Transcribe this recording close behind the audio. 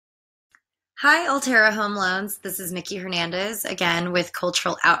Hi, Altera Home Loans. This is Mickey Hernandez again with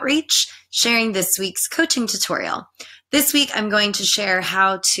Cultural Outreach, sharing this week's coaching tutorial. This week, I'm going to share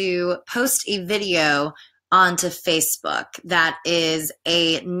how to post a video onto Facebook that is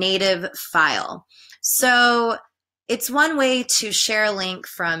a native file. So it's one way to share a link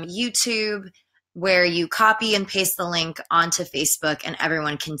from YouTube where you copy and paste the link onto Facebook and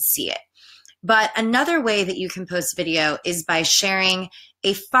everyone can see it. But another way that you can post video is by sharing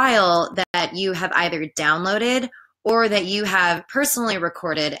a file that you have either downloaded or that you have personally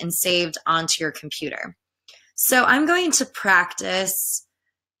recorded and saved onto your computer. So I'm going to practice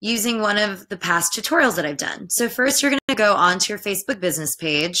using one of the past tutorials that I've done. So first you're going to go onto your Facebook business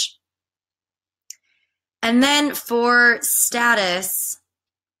page. And then for status,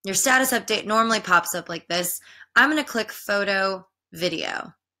 your status update normally pops up like this. I'm going to click Photo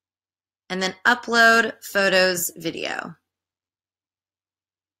Video and then Upload Photos Video.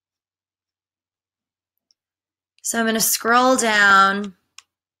 So I'm going to scroll down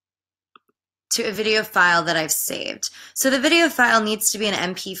to a video file that I've saved. So the video file needs to be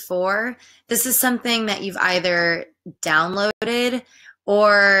an MP4. This is something that you've either downloaded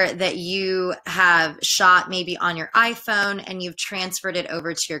or that you have shot maybe on your iPhone and you've transferred it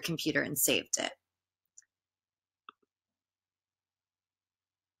over to your computer and saved it.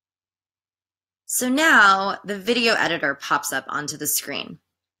 So now the video editor pops up onto the screen.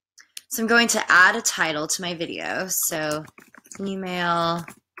 So I'm going to add a title to my video. So email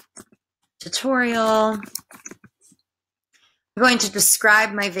tutorial. I'm going to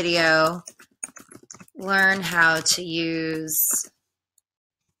describe my video, learn how to use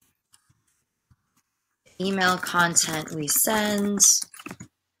email content we send.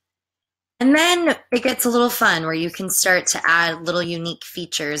 And then it gets a little fun where you can start to add little unique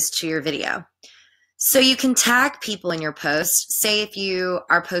features to your video. So you can tag people in your post. Say if you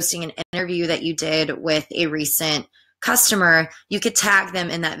are posting an interview that you did with a recent customer, you could tag them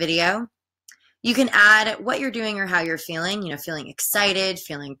in that video. You can add what you're doing or how you're feeling, feeling excited,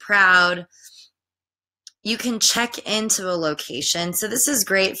 feeling proud. You can check into a location. So this is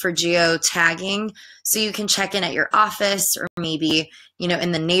great for geo-tagging. So you can check in at your office or maybe,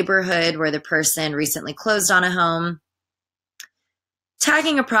 in the neighborhood where the person recently closed on a home.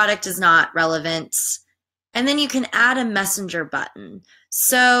 Tagging a product is not relevant. And then you can add a messenger button.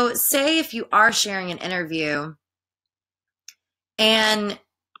 So say if you are sharing an interview and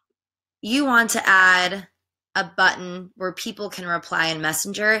you want to add a button where people can reply in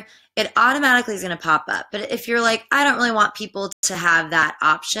Messenger, it automatically is going to pop up. But if you're like, I don't really want people to have that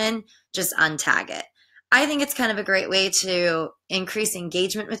option, just untag it. I think it's kind of a great way to increase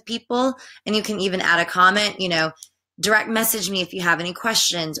engagement with people. And you can even add a comment, direct message me if you have any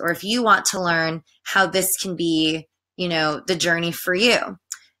questions or if you want to learn how this can be, the journey for you.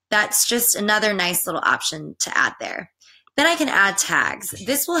 That's just another nice little option to add there. Then I can add tags.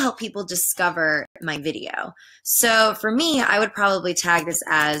 This will help people discover my video. So for me, I would probably tag this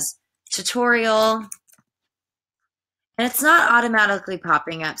as tutorial. And it's not automatically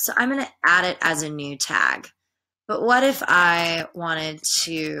popping up, so I'm going to add it as a new tag. But what if I wanted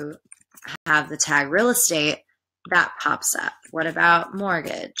to have the tag real estate? That pops up. What about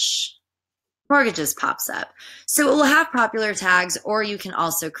mortgage? Mortgages pops up. So it will have popular tags, or you can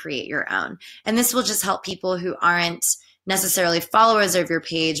also create your own. And this will just help people who aren't necessarily followers of your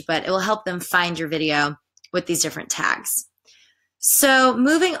page, but it will help them find your video with these different tags. So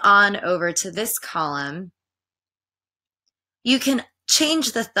moving on over to this column, you can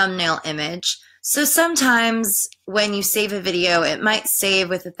change the thumbnail image. So sometimes when you save a video, it might save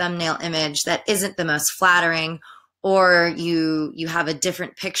with a thumbnail image that isn't the most flattering, or you have a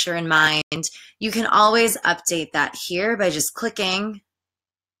different picture in mind. You can always update that here by just clicking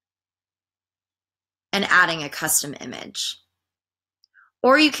and adding a custom image.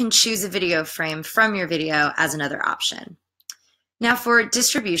 Or you can choose a video frame from your video as another option. Now for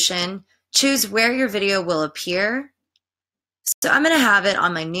distribution, choose where your video will appear. So I'm going to have it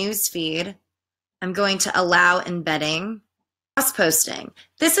on my news feed. I'm going to allow embedding, cross-posting.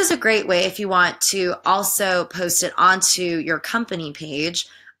 This is a great way if you want to also post it onto your company page.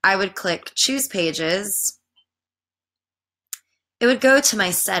 I would click Choose Pages. It would go to my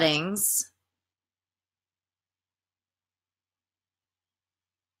settings.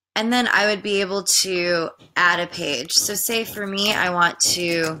 And then I would be able to add a page. So say for me, I want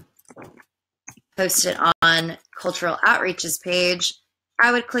to post it on Cultural Outreach's page.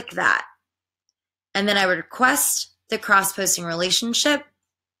 I would click that. And then I would request the cross-posting relationship.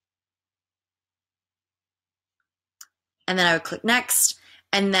 And then I would click Next.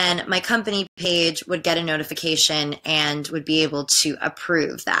 And then my company page would get a notification and would be able to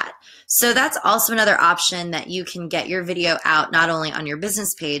approve that. So that's also another option that you can get your video out not only on your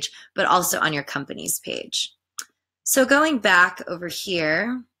business page, but also on your company's page. So going back over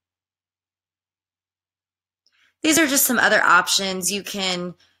here, these are just some other options. You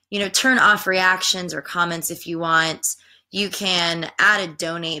can, turn off reactions or comments if you want. You can add a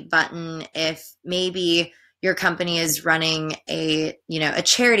donate button if maybe your company is running a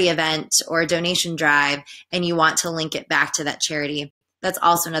charity event or a donation drive and you want to link it back to that charity. That's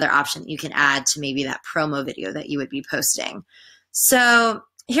also another option that you can add to maybe that promo video that you would be posting. So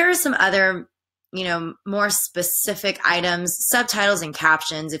here are some other, more specific items: subtitles and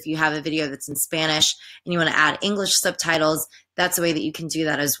captions. If you have a video that's in Spanish and you want to add English subtitles, that's a way that you can do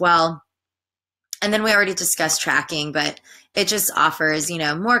that as well. And then we already discussed tracking, but it just offers,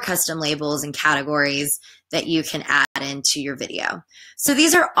 more custom labels and categories that you can add into your video. So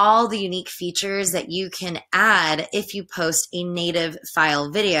these are all the unique features that you can add if you post a native file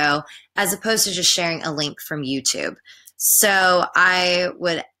video, as opposed to just sharing a link from YouTube. So I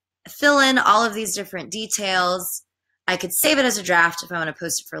would fill in all of these different details. I could save it as a draft if I want to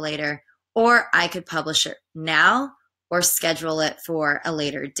post it for later, or I could publish it now or schedule it for a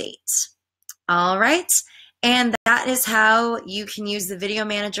later date. All right. And that is how you can use the Video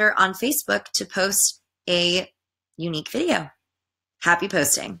Manager on Facebook to post a unique video. Happy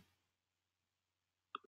posting.